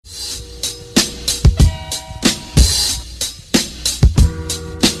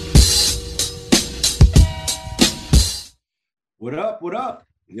What up? What up?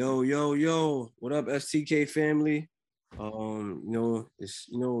 Yo. What up, STK family? It's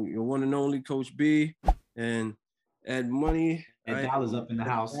your one and only Coach B and Ed Money. And Dollars up in the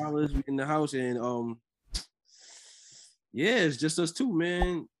house. Dollars in the house, and it's just us two,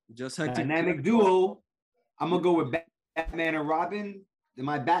 man. Just hectic. Dynamic duo. I'm gonna go with Batman and Robin. Am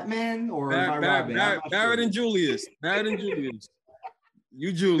I Batman or am I Robin? Barrett and Julius. Barrett and Julius.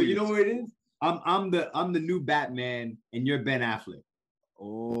 You Julius. You know what it is? I'm the new Batman, and you're Ben Affleck.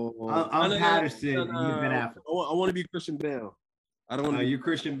 Oh, I'm Patterson, and you're Ben Affleck. I want to be Christian Bale. I don't want to. You're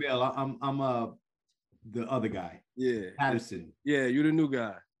Christian Bale. I'm the other guy. Yeah, Patterson. Yeah, you're the new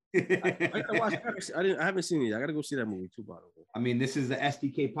guy. I watched. I haven't seen it. I gotta go see that movie too, by the way. I mean, this is the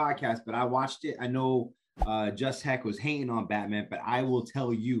SDK podcast, but I watched it. I know Just Heck was hating on Batman, but I will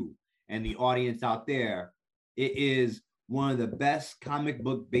tell you and the audience out there, it is one of the best comic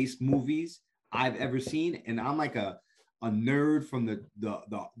book based movies I've ever seen, and I'm like a nerd from the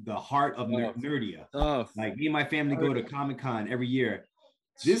heart of nerdia. Like me and my family go to Comic-Con every year.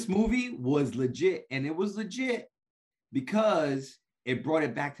 This movie was legit, and it was legit because it brought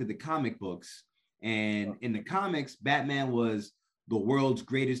it back to the comic books. And in the comics, Batman was the world's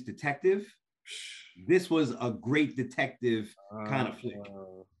greatest detective. This was a great detective kind of flick.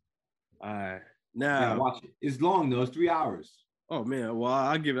 All right. Now watch it. It's long though. It's 3 hours. Oh man. Well,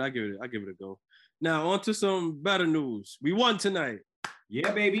 I'll give it a go. Now on to some better news. We won tonight.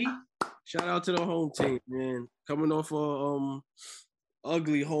 Yeah, baby. Shout out to the home team, man. Coming off a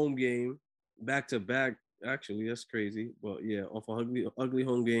ugly home game, back to back. Actually, that's crazy. But yeah, off a ugly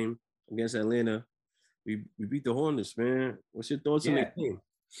home game against Atlanta. We beat the Hornets, man. What's your thoughts on the game?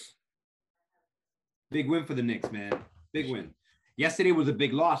 Big win for the Knicks, man. Big win. Yesterday was a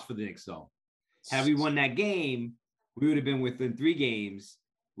big loss for the Knicks, though. Had we won that game, we would have been within 3 games.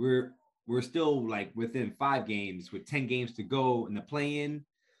 We're still like within 5 games with 10 games to go in the play-in.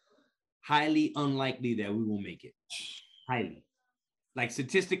 Highly unlikely that we will make it. Highly. Like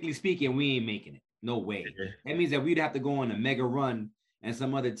statistically speaking, we ain't making it. No way. That means that we'd have to go on a mega run, and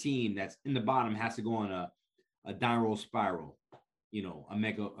some other team that's in the bottom has to go on a downward spiral. You know, a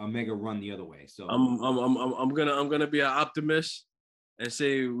mega run the other way. So I'm gonna be an optimist and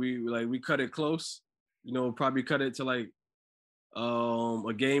say we cut it close. You know, probably cut it to like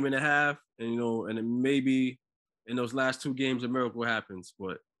a game and a half, and and then maybe in those last 2 games a miracle happens.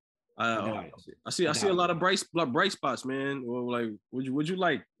 But I see a lot of bright spots, man. Well, like would you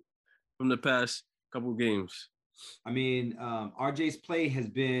like from the past couple of games? I mean, RJ's play has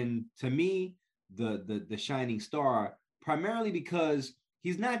been, to me, the shining star, primarily because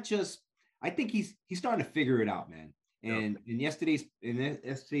he's not just. I think he's starting to figure it out, man. And in yesterday's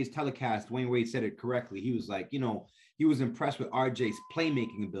telecast, Dwayne Wade said it correctly. He was like, he was impressed with RJ's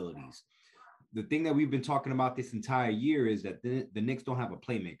playmaking abilities. The thing that we've been talking about this entire year is that the Knicks don't have a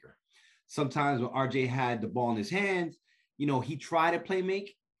playmaker. Sometimes when RJ had the ball in his hands, he tried to play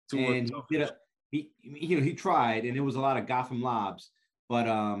make, and he tried, and it was a lot of Gotham lobs. But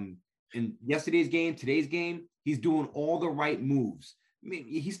in today's game, he's doing all the right moves. I mean,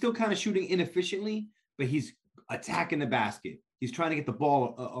 he's still kind of shooting inefficiently, but he's attacking the basket. He's trying to get the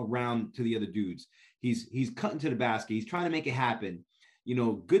ball around to the other dudes. He's cutting to the basket. He's trying to make it happen.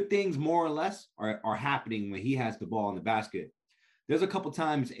 Good things more or less are happening when he has the ball in the basket. There's a couple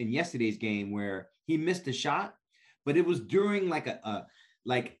times in yesterday's game where he missed a shot, but it was during like a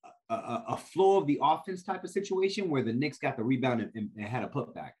flow of the offense type of situation where the Knicks got the rebound and had a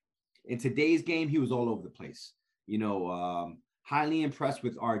putback. In today's game, he was all over the place. Highly impressed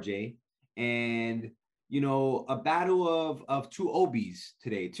with RJ, and a battle of 2 OBs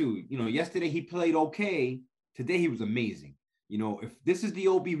today too. Yesterday he played okay. Today he was amazing. If this is the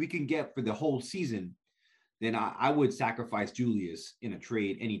OB we can get for the whole season, then I would sacrifice Julius in a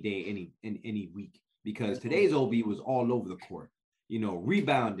trade any day, any week, because today's OB was all over the court.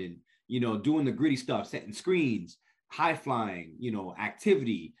 Rebounding, doing the gritty stuff, setting screens, high flying,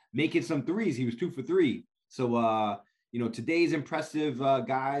 activity, making some threes. He was 2 for 3. So, today's impressive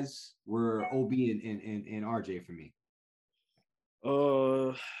guys were OB and RJ for me.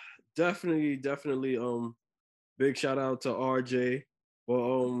 Definitely. Big shout out to RJ.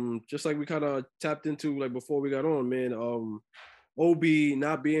 Well, just like we kind of tapped into like before we got on, man. OB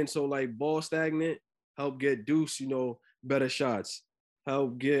not being so like ball stagnant help get Deuce, better shots.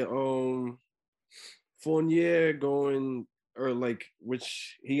 Help get Fournier going, or like,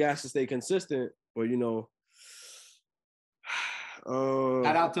 which he has to stay consistent, but shout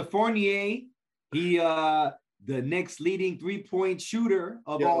out to Fournier. He the Knicks leading 3-point shooter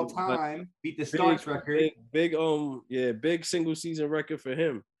of all time, beat the Starks record. Big single season record for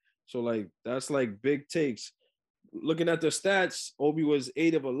him. So like that's like big takes. looking at the stats, Obi was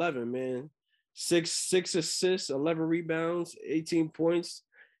 8 of 11, man. Six assists, 11 rebounds, 18 points.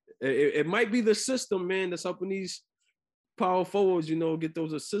 It might be the system, man, that's helping these power forwards, get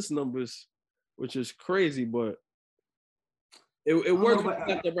those assist numbers, which is crazy, but it works when you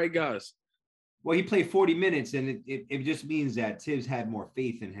got the right guys. Well, he played 40 minutes, and it just means that Tibbs had more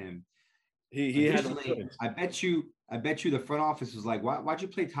faith in him. He had. I bet you the front office was like, why'd you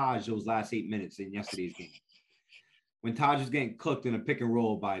play Taj those last 8 minutes in yesterday's game? When Taj was getting cooked in a pick and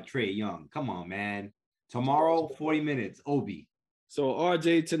roll by Trae Young. Come on, man. Tomorrow, 40 minutes, Obi. So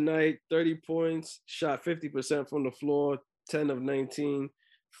RJ tonight, 30 points, shot 50% from the floor, 10 of 19,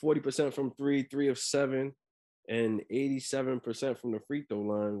 40% from 3 of 7, and 87% from the free throw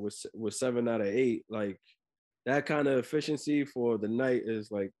line with 7 out of 8. Like, that kind of efficiency for the night is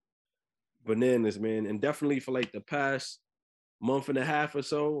like bananas, man. And definitely for like the past month and a half or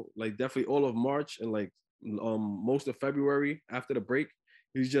so, like definitely all of March and like most of February after the break,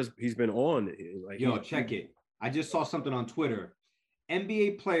 he's been on. Like, yo, check it. I just saw something on Twitter.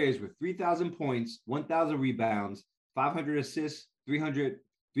 NBA players with 3,000 points, 1,000 rebounds, 500 assists, 300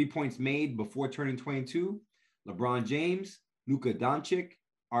 3 points made before turning 22. LeBron James, Luka Doncic,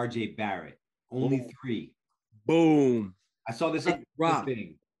 RJ Barrett. Only 3. Boom. I saw this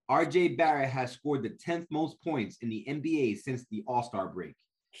thing. RJ Barrett has scored the 10th most points in the NBA since the All-Star break.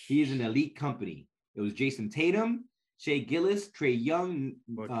 He is an elite company. It was Jason Tatum, Shai Gilgeous, Trae Young,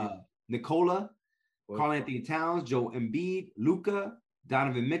 Nikola, Karl-Anthony Towns, Joel Embiid, Luka,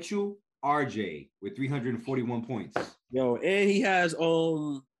 Donovan Mitchell, RJ with 341 points. Yo, and he has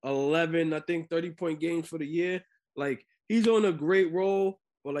 11, I think 30-point games for the year. Like, he's on a great roll,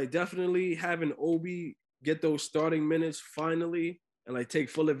 but like definitely having Obi get those starting minutes finally and like take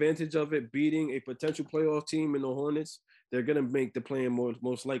full advantage of it, beating a potential playoff team in the Hornets. They're gonna make the play-in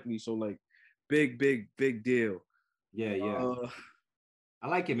most likely. So like big deal. Yeah. I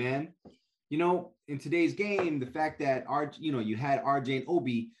like it, man. You know, in today's game, the fact that you had RJ and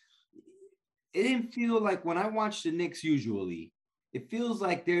Obi, it didn't feel like when I watch the Knicks usually, it feels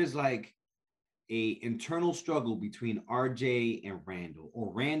like there's like a internal struggle between RJ and Randall,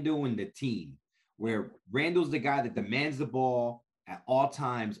 or Randall and the team, where Randall's the guy that demands the ball at all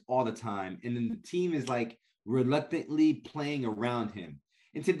times, all the time, and then the team is like reluctantly playing around him.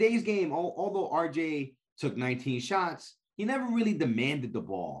 In today's game, although RJ took 19 shots, he never really demanded the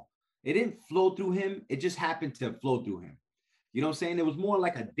ball. It didn't flow through him. It just happened to flow through him. You know what I'm saying? It was more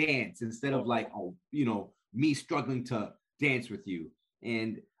like a dance instead of like, me struggling to dance with you.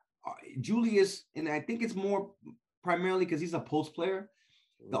 And Julius, and I think it's more primarily because he's a post player,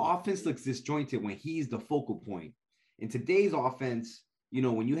 the offense looks disjointed when he's the focal point. In today's offense,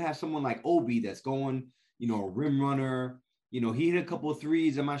 when you have someone like Obi that's going, a rim runner, he hit a couple of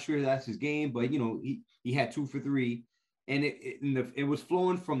threes. I'm not sure that's his game, but he had 2 for 3, and it was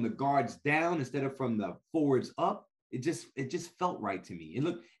flowing from the guards down instead of from the forwards up. It just felt right to me.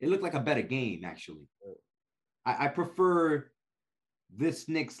 It looked like a better game, actually. I prefer this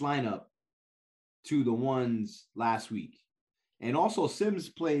Knicks lineup to the ones last week. And also Sims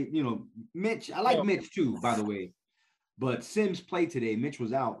played, Mitch. I like Mitch too, by the way. But Sims played today. Mitch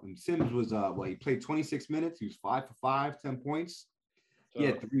was out. And Sims was he played 26 minutes. He was 5 for 5, 10 points. He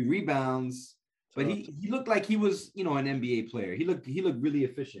had 3 rebounds. But he looked like he was, an NBA player. He looked really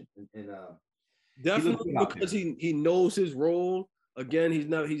efficient. And definitely because he knows his role. Again, he's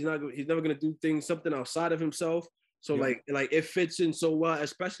never gonna do something outside of himself. So like it fits in so well,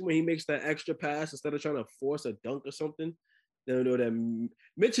 especially when he makes that extra pass instead of trying to force a dunk or something. That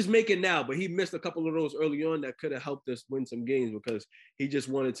Mitch is making now, but he missed a couple of those early on that could have helped us win some games because he just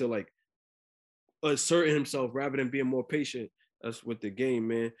wanted to like assert himself rather than being more patient. That's with the game,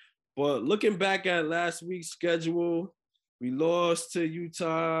 man. But looking back at last week's schedule, we lost to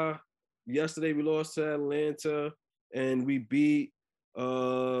Utah. Yesterday we lost to Atlanta, and we beat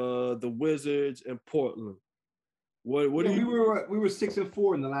the Wizards and Portland. We were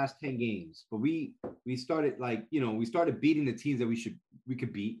 6-4 in the last 10 games, but we started we started beating the teams that we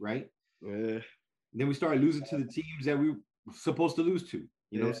could beat, right? Yeah. And then we started losing to the teams that we were supposed to lose to.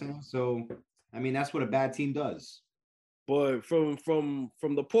 You know what I'm saying? So I mean, that's what a bad team does. But from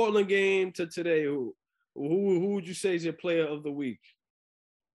the Portland game to today, who would you say is your player of the week?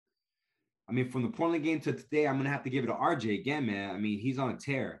 I mean, from the Portland game to today, I'm gonna have to give it to RJ again, man. I mean, he's on a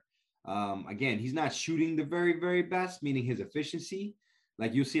tear. Again, he's not shooting the very, very best, meaning his efficiency.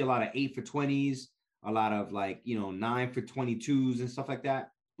 Like you'll see a lot of 8 for 20s, a lot of 9 for 22s and stuff like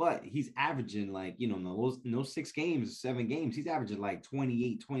that. But he's averaging in those 6 games, 7 games, he's averaging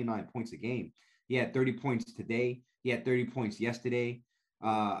 28, 29 points a game. He had 30 points today. He had 30 points yesterday.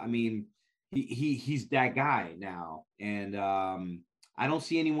 I mean, he's that guy now, and I don't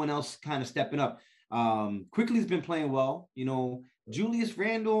see anyone else kind of stepping up. Quickly's been playing well. Julius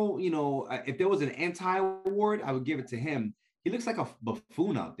Randle. If there was an anti-award, I would give it to him. He looks like a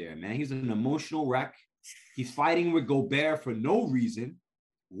buffoon out there, man. He's an emotional wreck. He's fighting with Gobert for no reason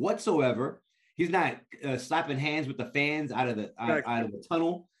whatsoever. He's not slapping hands with the fans out of the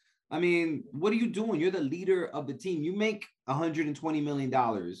tunnel. I mean, what are you doing? You're the leader of the team. You make $120 million.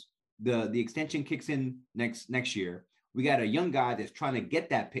 The extension kicks in next year. We got a young guy that's trying to get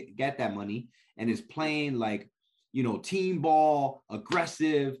that money and is playing like, team ball,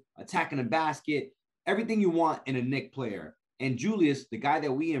 aggressive, attacking the basket, everything you want in a Knicks player. And Julius, the guy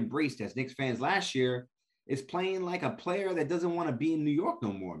that we embraced as Knicks fans last year, is playing like a player that doesn't want to be in New York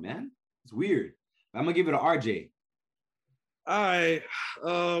no more, man. It's weird. I'm gonna give it to RJ. All right.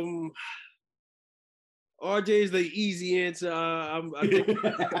 RJ is the easy answer. I think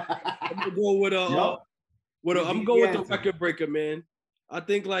I'm gonna go with I'm going with the record breaker, man. I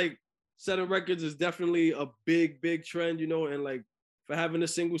think like setting records is definitely a big trend, and like for having a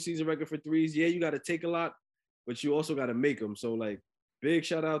single season record for threes, yeah, you got to take a lot, but you also got to make them. So like, big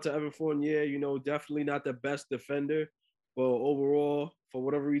shout out to Evan Fournier. Definitely not the best defender, but overall, for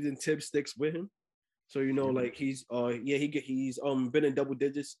whatever reason, Tibbs sticks with him. So like he's been in double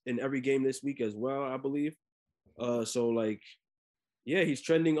digits in every game this week as well, I believe. So like, yeah, he's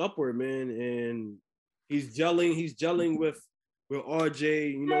trending upward, man, and he's gelling with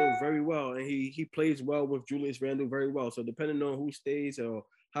RJ, very well, and he plays well with Julius Randle very well. So depending on who stays or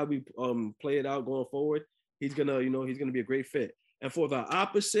how we play it out going forward, he's gonna be a great fit. And for the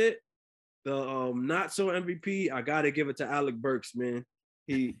opposite, the not so MVP, I gotta give it to Alec Burks, man.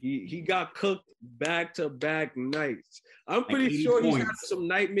 He got cooked back-to-back nights. I'm pretty sure he's had some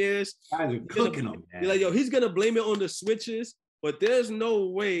nightmares. Guys are cooking him, man. Like, he's gonna blame it on the switches, but there's no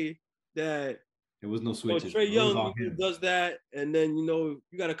way that there was no switches. Trae Young does that, and then you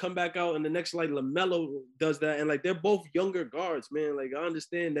got to come back out, and the next like LaMelo does that, and like they're both younger guards, man. Like I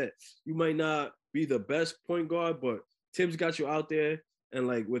understand that you might not be the best point guard, but Tibbs got you out there, and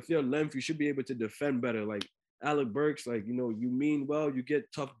like with your length, you should be able to defend better. Like Alec Burks, like you mean well, you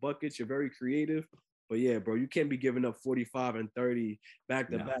get tough buckets, you're very creative, but yeah, bro, you can't be giving up 45 and 30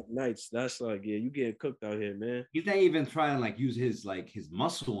 back-to-back nights. That's like, yeah, you getting cooked out here, man. He's not even trying to like use his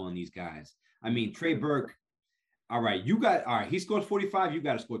muscle on these guys. I mean, Trey Burke. All right, he scored 45. You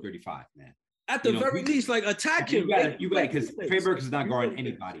got to score 35, man. At the very least, like attack him. You got because Trey Burke is not guarding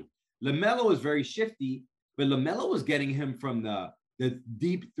anybody. LaMelo is very shifty, but LaMelo was getting him from the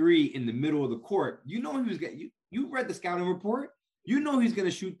deep three in the middle of the court. He was getting. You read the scouting report. He's going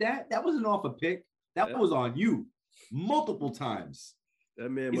to shoot that. That wasn't off a pick. That was on you multiple times. That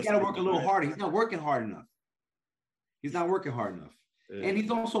man. He's got to work a little harder. He's not working hard enough. Yeah. And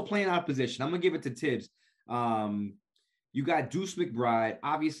he's also playing out of position. I'm going to give it to Tibbs. You got Deuce McBride.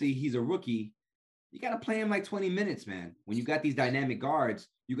 Obviously, he's a rookie. You got to play him like 20 minutes, man. When you got these dynamic guards,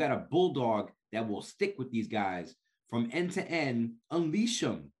 you got a bulldog that will stick with these guys from end to end. Unleash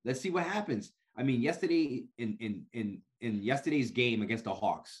them. Let's see what happens. I mean, yesterday in yesterday's game against the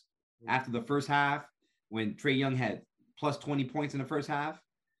Hawks, after the first half, when Trae Young had plus 20 points in the first half,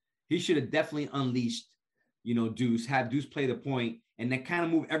 he should have definitely unleashed, Deuce, have Deuce play the point, and then kind of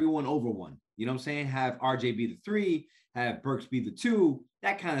move everyone over one. You know what I'm saying? Have RJ be the 3, have Burks be the 2,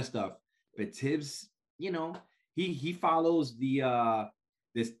 that kind of stuff. But Tibbs, he follows this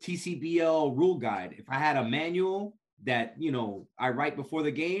TCBL rule guide. If I had a manual that, I write before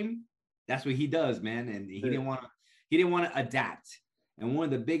the game, that's what he does, man. And he didn't want to adapt. And one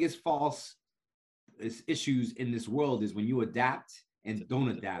of the biggest false issues in this world is when you adapt and don't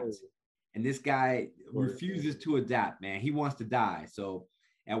adapt. And this guy refuses to adapt, man. He wants to die. So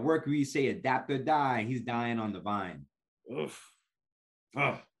at work, we say adapt or die. He's dying on the vine. I'm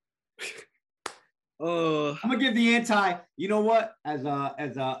gonna give the anti. You know what? As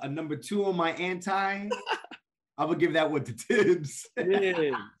a number 2 on my anti, I'm gonna give that one to Tibbs.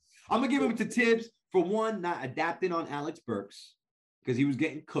 Yeah. I'm gonna give him to Tibbs for one, not adapting on Alex Burks because he was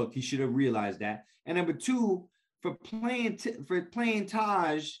getting cooked. He should have realized that. And number 2, for playing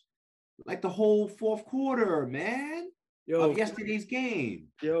Taj like the whole fourth quarter, man. Of yesterday's game.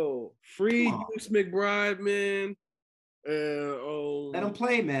 Free Deuce McBride, man. Let him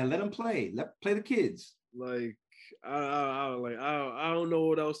play, man. Let him play. Play the kids. Like I don't know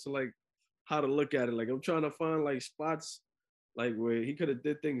what else to like how to look at it. Like I'm trying to find like spots like where he could have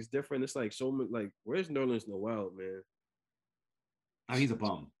did things different. It's like so much like where's Nerlens Noel, man? Oh, he's a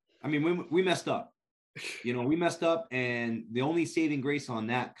bum. I mean, we messed up. We messed up, and the only saving grace on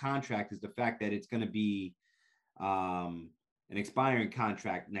that contract is the fact that it's going to be an expiring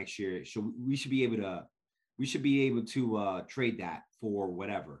contract next year. So we should be able to trade that for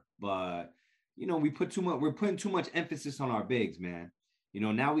whatever. But we're putting too much emphasis on our bigs, man.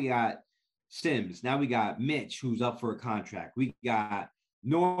 Now we got Sims. Now we got Mitch, who's up for a contract. We got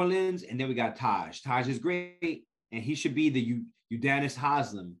Norlands, and then we got Taj. Taj is great, and he should be the Udonis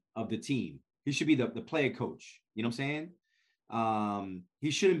Haslem of the team. He should be the player coach. You know what I'm saying? He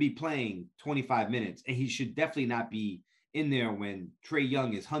shouldn't be playing 25 minutes, and he should definitely not be in there when Trae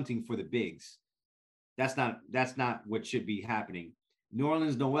Young is hunting for the bigs. That's not what should be happening.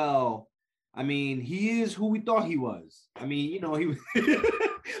 Nerlens Noel, I mean, he is who we thought he was. I mean, he was.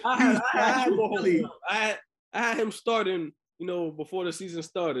 I had him starting, before the season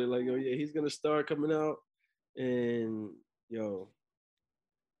started. Like, oh yeah, he's gonna start coming out, and you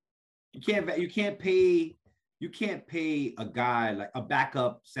can't pay a guy like a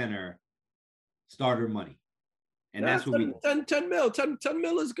backup center starter money, and that's what 10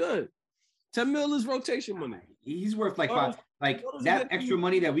 mil is good. 10 mil is rotation money. He's worth like five. Like that extra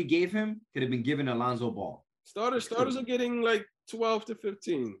money that we gave him could have been given to Alonzo Ball. Starters are getting like 12 to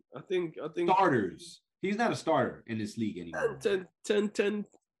 15. I think starters. He's not a starter in this league anymore. 10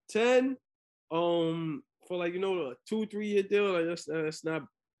 for like a 2-3 year deal. Like that's not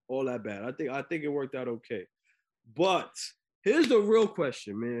all that bad. I think it worked out okay. But here's the real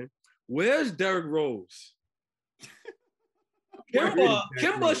question, man. Where's Derrick Rose?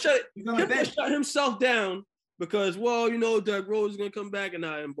 Kimba shut himself down because, Derrick Rose is going to come back,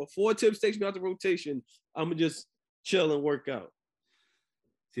 and before Tibbs takes me out the rotation, I'm going to just chill and work out.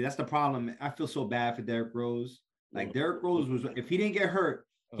 See, that's the problem. I feel so bad for Derrick Rose. Like, Derrick Rose was, if he didn't get hurt,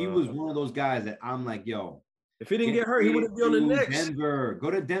 he was one of those guys that I'm like, yo. If he didn't get hurt, he would have been on the Knicks.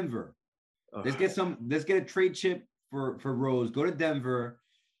 Go to Denver. Let's get a trade chip for Rose. Go to Denver.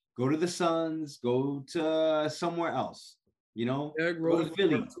 Go to the Suns. Go to somewhere else. Derrick Rose,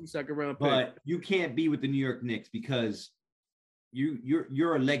 Philly, second-round pick. But you can't be with the New York Knicks because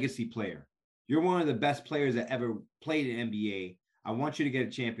you're a legacy player. You're one of the best players that ever played in NBA. I want you to get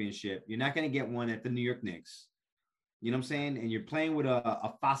a championship. You're not going to get one at the New York Knicks. You know what I'm saying? And you're playing with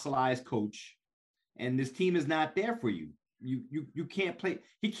a fossilized coach, and this team is not there for you. You can't play.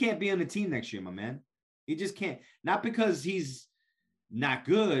 He can't be on the team next year, my man. He just can't. Not because he's not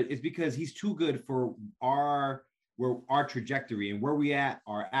good. It's because he's too good for our trajectory and where we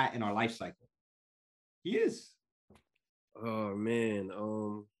are at in our life cycle. He is. Oh man.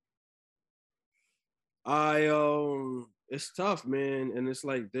 It's tough, man. And it's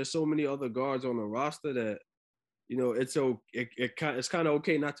like there's so many other guards on the roster that, it's kind of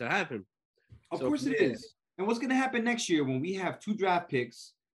okay not to have him. Of course it is. And what's gonna happen next year when we have 2 draft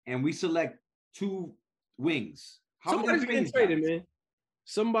picks and we select 2 wings? Somebody's getting traded, man.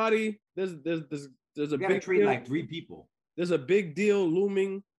 Somebody, there's a big trade like 3 people. There's a big deal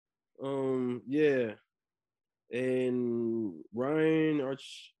looming. Yeah. And Ryan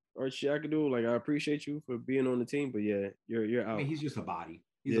Arcidiacono, like, I appreciate you for being on the team, but yeah, you're out. I mean, he's just a body.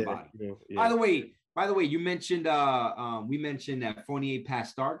 He's a body. Yeah. By the way, you mentioned we mentioned that Fournier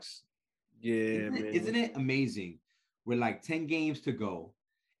passed Starks. Yeah, isn't it amazing? With like 10 games to go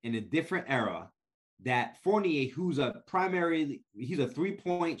in a different era, that Fournier, who's he's a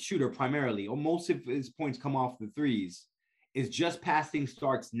 3-point shooter primarily, or most of his points come off the threes, is just passing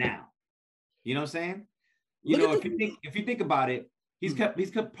Starks now. You know what I'm saying? If you think about it, he's probably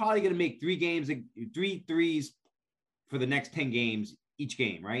going to make 3 threes for the next 10 games each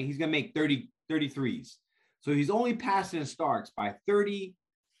game, right? He's going to make 30 threes. So he's only passing Starks by 30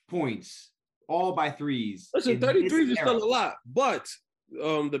 points, all by threes. Listen, 33 is still a lot, but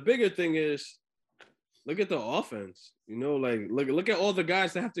the bigger thing is, look at the offense. Look at all the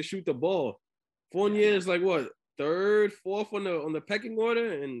guys that have to shoot the ball. Fournier is like what, 3rd, 4th on the pecking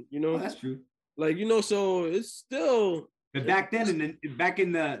order, and that's true. So it's still. But back then, back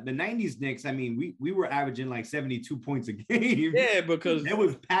in the 90s Knicks, I mean, we were averaging like 72 points a game. Yeah, because it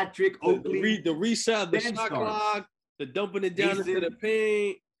was Patrick Oakley, the reset, the shot clock, the dumping it down into the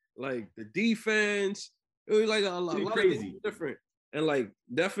paint, like the defense. It was like a lot crazy, different. And like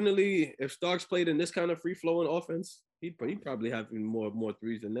definitely, if Starks played in this kind of free flowing offense, he'd probably have more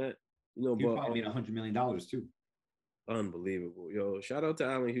threes than that. He'd probably made $100 million too. Unbelievable, yo! Shout out to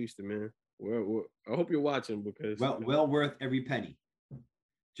Allen Houston, man. I hope you're watching because well worth every penny.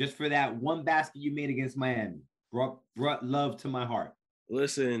 Just for that one basket you made against Miami, brought love to my heart.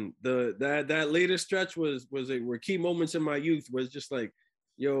 Listen, that later stretch were key moments in my youth. Was just like,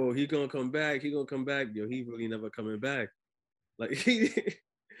 yo, he gonna come back. Yo, he really never coming back. Like he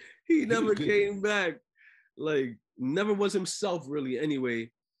never came back. Like never was himself really.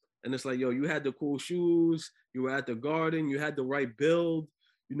 Anyway, And it's like, yo, you had the cool shoes, you were at the Garden, you had the right build,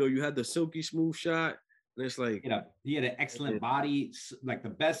 you had the silky smooth shot. And it's like, he had an excellent body, like the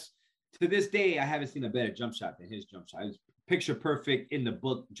best. To this day, I haven't seen a better jump shot than his jump shot. It was picture perfect in the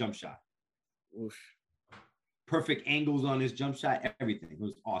book jump shot. Oof. Perfect angles on his jump shot, everything. It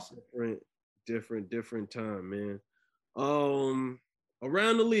was awesome. Different time, man.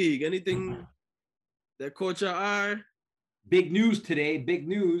 Around the league, anything that caught your eye? Big news today. Big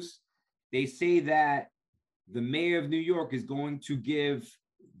news. They say that the mayor of New York is going to give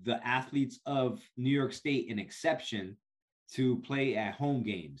the athletes of New York State an exception to play at home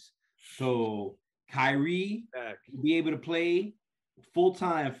games. So Kyrie will be able to play full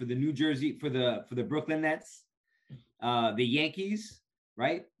time for the New Jersey, for the Brooklyn Nets, the Yankees,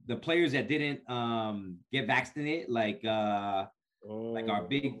 right? The players that didn't get vaccinated, like our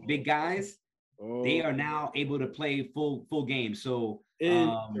big guys, they are now able to play full games. So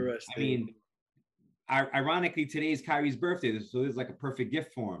ironically, today's Kyrie's birthday, so it's like a perfect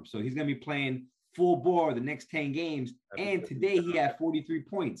gift for him. So he's gonna be playing full ball the next 10 games. And today he had 43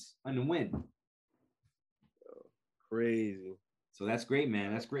 points on the win. Crazy. So that's great,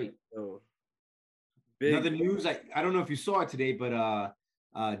 man. That's great. Another news, I don't know if you saw it today, but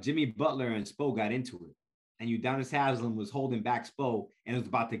Jimmy Butler and Spo got into it. And Udonis Haslem was holding back Spo and was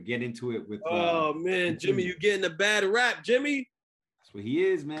about to get into it with man, Jimmy, you getting a bad rap, Jimmy. That's what he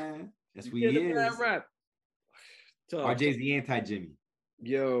is, man. That's what he is. Bad rap. RJ's the anti-Jimmy.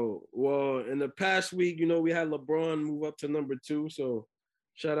 Yo, well, in the past week, we had LeBron move up to number 2. So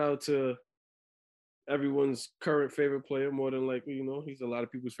shout out to everyone's current favorite player, more than likely, he's a lot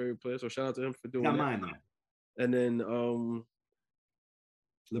of people's favorite player. So shout out to him for doing that. Mine, though. And then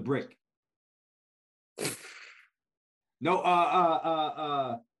LeBrick.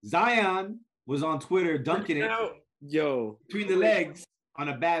 No, Zion was on Twitter dunking it. Yo, between the legs on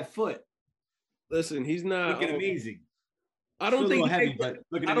a bad foot. Listen, he's not looking amazing. I don't think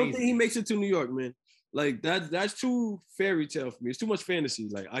he makes it to New York, man. Like that's too fairy tale for me. It's too much fantasy.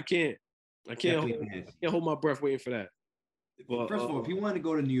 Like I can't hold my breath waiting for that. But, first of all, if you want to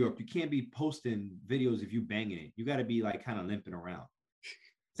go to New York, you can't be posting videos of you banging it. You got to be like kind of limping around.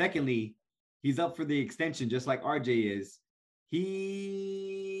 Secondly, he's up for the extension just like RJ is.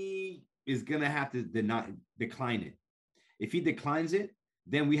 He is gonna have to decline it. If he declines it,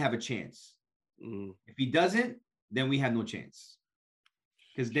 then we have a chance. If he doesn't, then we have no chance.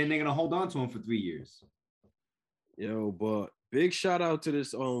 Because then they're gonna hold on to him for 3 years. Yo, but big shout out to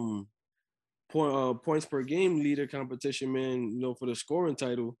this points per game leader competition, man. For the scoring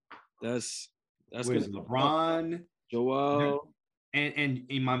title. That's LeBron, Joel, and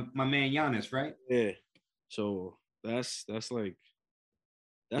my man Giannis, right? Yeah. So that's like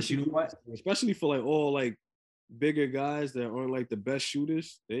you know what? Especially for like all like bigger guys that aren't like the best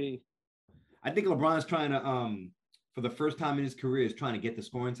shooters. I think LeBron's trying to for the first time in his career is trying to get the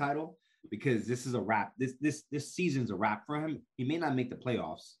scoring title because this is a wrap. This season's a wrap for him. He may not make the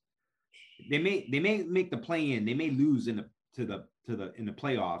playoffs. They may make the play-in. They may lose in the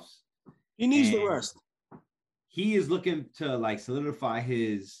playoffs. He needs the rest. He is looking to like solidify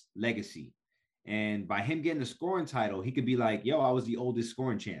his legacy. And by him getting the scoring title, he could be like, yo, I was the oldest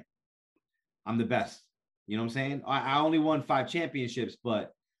scoring champ. I'm the best. You know what I'm saying? I only won 5 championships,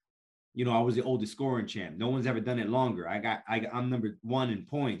 but I was the oldest scoring champ. No one's ever done it longer. I'm number 1 in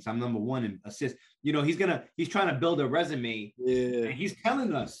points. I'm number 1 in assists. He's trying to build a resume. Yeah. And he's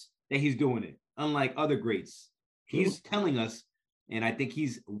telling us that he's doing it, unlike other greats. He's telling us, and I think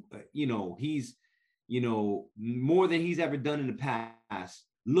he's more than he's ever done in the past,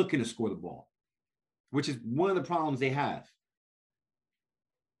 looking to score the ball, which is one of the problems they have.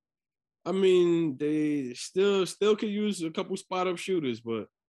 I mean, they still could use a couple spot up shooters, but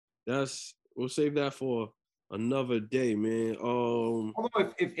we'll save that for another day, man.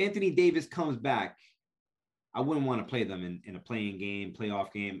 Although if Anthony Davis comes back, I wouldn't want to play them in a playing game,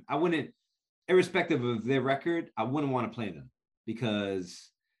 playoff game. I wouldn't, irrespective of their record, I wouldn't want to play them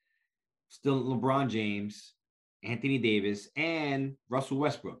because still LeBron James, Anthony Davis, and Russell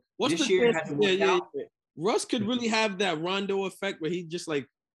Westbrook. This year hasn't worked out. Russ could really have that Rondo effect where he just like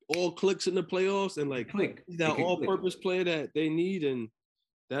all clicks in the playoffs and like that all-purpose player that they need, and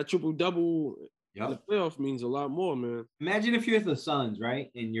that triple-double in the playoffs means a lot more, man. Imagine if you're the Suns, right?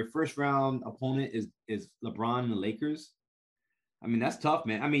 And your first round opponent is LeBron and the Lakers. I mean, that's tough,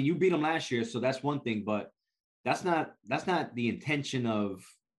 man. I mean, you beat them last year, so that's one thing, but that's not the intention of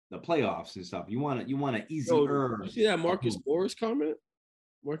the playoffs and stuff. You want an easier. You see that Marcus Morris comment?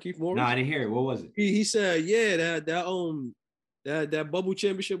 Markieff Morris? No, I didn't hear it. What was it? He said, yeah, that bubble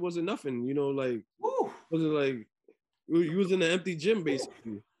championship wasn't nothing. Like, woo. Was it like you was in an empty gym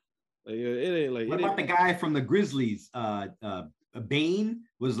basically? Like it ain't like. What about the guy from the Grizzlies? Bane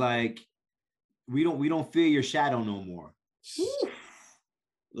was like, we don't fear your shadow no more.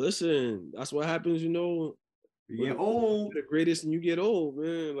 Listen, that's what happens, you know. You get old. You're the greatest, and you get old,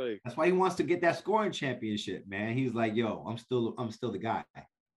 man. Like that's why he wants to get that scoring championship, man. He's like, yo, I'm still the guy.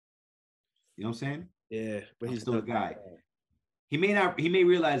 You know what I'm saying? Yeah, but he's still the guy. He may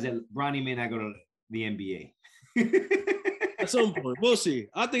realize that Bronny may not go to the NBA. At some point, we'll see.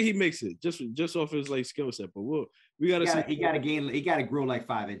 I think he makes it just off his like skill set, but we gotta see. He gotta grow like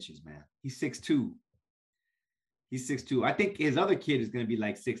 5 inches, man. He's 6'2". He's 6'2". I think his other kid is gonna be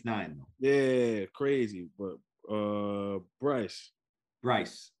like 6'9" though. Yeah, crazy. But Bryce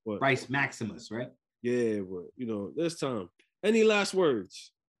Maximus, right? Yeah, but you know, this time. Any last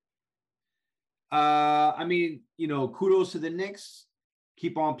words? I mean, you know, kudos to the Knicks.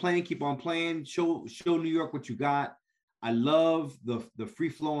 Keep on playing. Show New York what you got. I love the free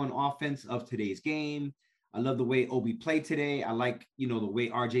flowing offense of today's game. I love the way Obi played today. I like, you know, the way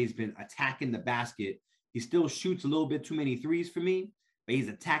RJ's been attacking the basket. He still shoots a little bit too many threes for me, but he's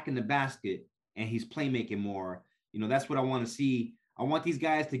attacking the basket and he's playmaking more. You know, that's what I want to see. I want these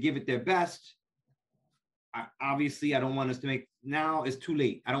guys to give it their best. Obviously, I don't want us to make, now it's too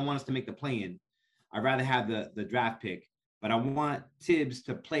late. I don't want us to make the play-in. I'd rather have the draft pick, but I want Tibbs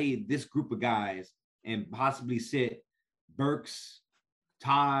to play this group of guys and possibly sit Burks,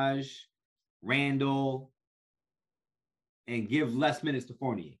 Taj, Randall, and give less minutes to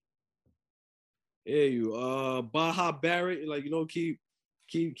Fournier. Yeah, you Baja Barrett, like, you know, keep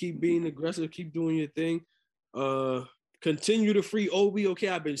being aggressive, keep doing your thing. Continue to free Obi. Okay,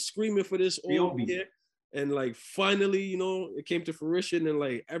 I've been screaming for this all year, and like finally, you know, it came to fruition and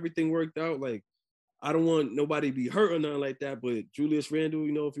like everything worked out. Like, I don't want nobody to be hurt or nothing like that, but Julius Randle,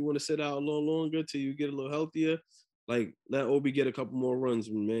 you know, if you want to sit out a little longer till you get a little healthier, like let Obi get a couple more runs,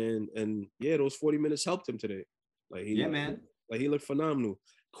 man. And yeah, those 40 minutes helped him today. Like he looked phenomenal.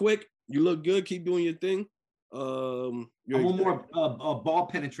 Quick, you look good. Keep doing your thing. I want more ball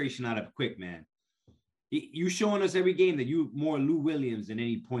penetration out of Quick, man. You showing us every game that you more Lou Williams than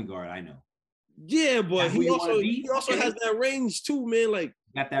any point guard I know. Yeah, but he also has that range too, man. Like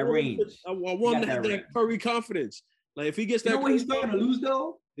got that range. I want him to have that Curry confidence. Like if he gets that, you know what he's starting to lose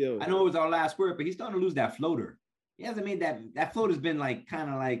though. Yeah. I know it was our last word, but he's starting to lose that floater. He hasn't made that floater's been like kind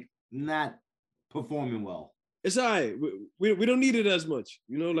of like not performing well. It's all right. We don't need it as much,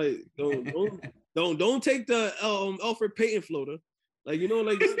 you know. Like don't take the Alfred Payton floater. Like, you know,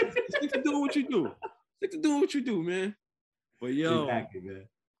 like stick to doing what you do. Stick to doing what you do, man. But yo, exactly,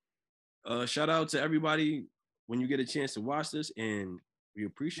 man. Shout out to everybody when you get a chance to watch this, and we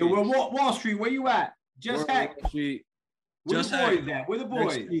appreciate. Yo, Wall Street, where you at? Just Hack. Wall Street. Where the boys at? Where the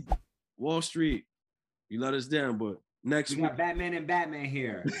boys? Wall Street. You let us down, but next week we got Batman and Batman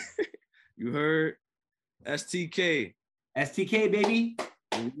here. You heard? STK, baby.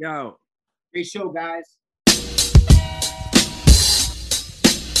 We out. Great show, guys.